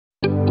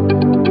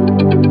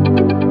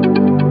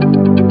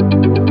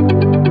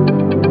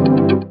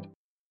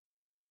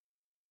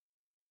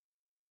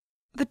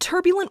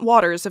turbulent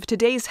waters of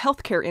today's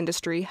healthcare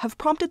industry have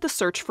prompted the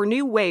search for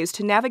new ways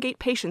to navigate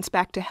patients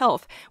back to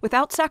health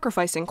without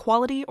sacrificing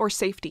quality or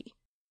safety.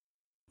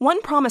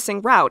 One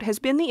promising route has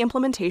been the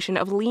implementation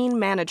of lean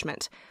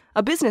management,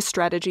 a business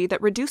strategy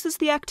that reduces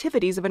the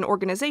activities of an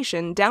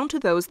organization down to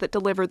those that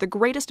deliver the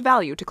greatest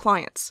value to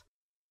clients.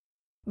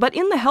 But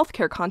in the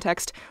healthcare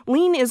context,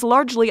 lean is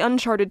largely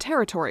uncharted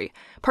territory,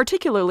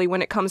 particularly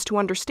when it comes to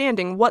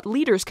understanding what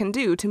leaders can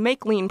do to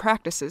make lean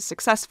practices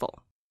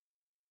successful.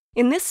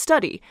 In this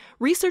study,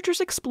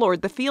 researchers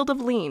explored the field of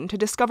lean to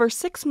discover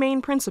 6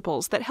 main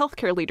principles that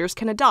healthcare leaders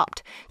can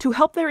adopt to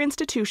help their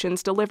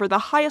institutions deliver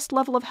the highest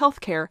level of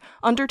healthcare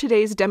under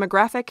today's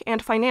demographic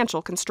and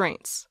financial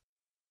constraints.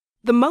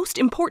 The most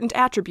important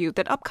attribute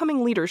that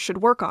upcoming leaders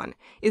should work on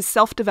is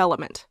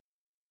self-development.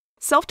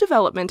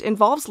 Self-development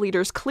involves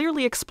leaders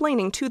clearly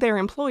explaining to their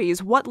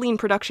employees what lean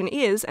production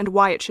is and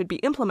why it should be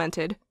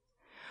implemented,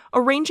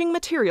 arranging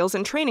materials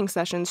and training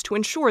sessions to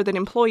ensure that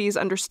employees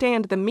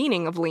understand the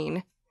meaning of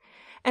lean,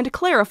 and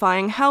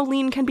clarifying how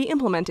lean can be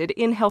implemented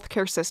in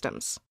healthcare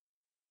systems.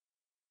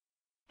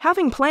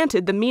 Having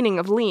planted the meaning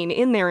of lean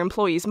in their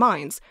employees'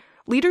 minds,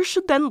 leaders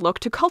should then look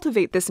to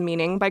cultivate this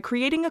meaning by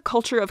creating a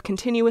culture of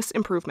continuous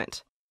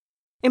improvement.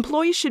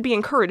 Employees should be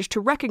encouraged to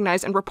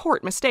recognize and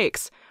report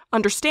mistakes,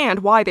 understand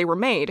why they were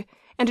made,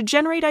 and to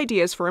generate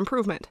ideas for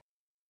improvement.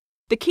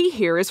 The key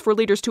here is for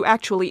leaders to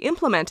actually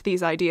implement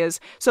these ideas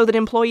so that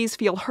employees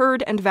feel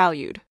heard and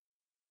valued.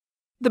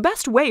 The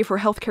best way for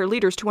healthcare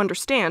leaders to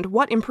understand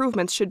what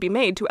improvements should be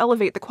made to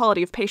elevate the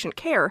quality of patient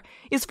care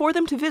is for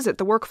them to visit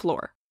the work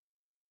floor.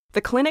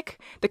 The clinic,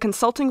 the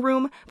consulting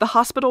room, the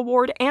hospital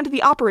ward, and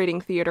the operating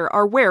theater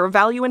are where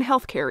value in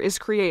healthcare is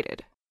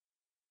created.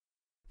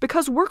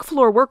 Because work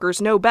floor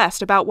workers know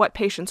best about what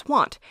patients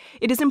want,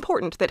 it is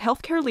important that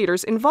healthcare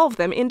leaders involve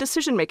them in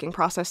decision-making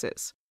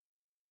processes.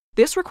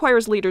 This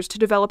requires leaders to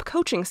develop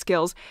coaching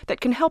skills that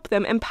can help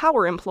them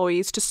empower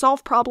employees to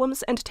solve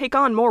problems and take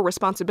on more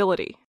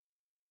responsibility.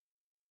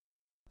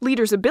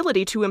 Leaders'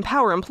 ability to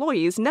empower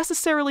employees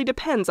necessarily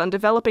depends on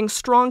developing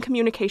strong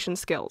communication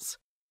skills.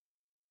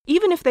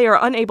 Even if they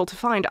are unable to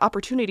find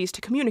opportunities to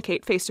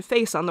communicate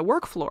face-to-face on the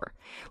work floor,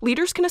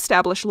 leaders can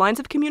establish lines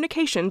of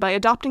communication by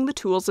adopting the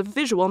tools of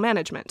visual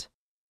management.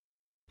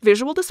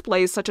 Visual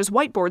displays such as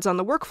whiteboards on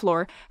the work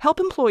floor help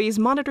employees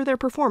monitor their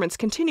performance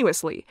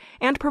continuously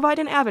and provide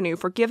an avenue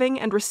for giving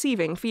and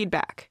receiving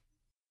feedback.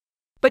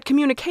 But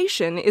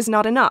communication is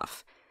not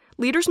enough.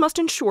 Leaders must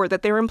ensure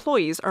that their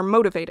employees are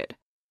motivated.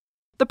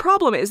 The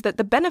problem is that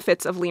the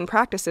benefits of lean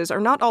practices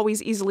are not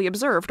always easily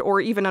observed or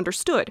even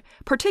understood,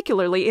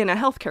 particularly in a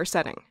healthcare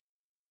setting.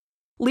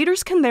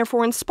 Leaders can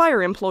therefore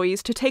inspire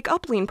employees to take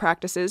up lean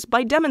practices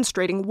by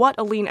demonstrating what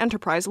a lean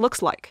enterprise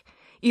looks like,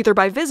 either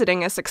by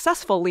visiting a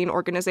successful lean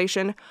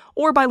organization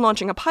or by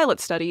launching a pilot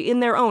study in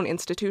their own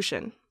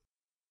institution.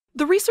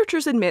 The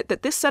researchers admit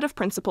that this set of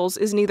principles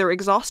is neither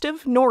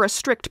exhaustive nor a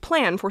strict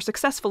plan for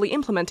successfully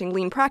implementing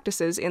lean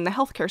practices in the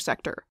healthcare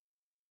sector.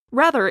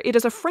 Rather, it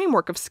is a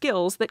framework of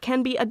skills that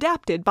can be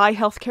adapted by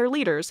healthcare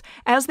leaders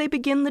as they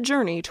begin the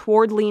journey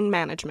toward lean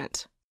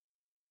management.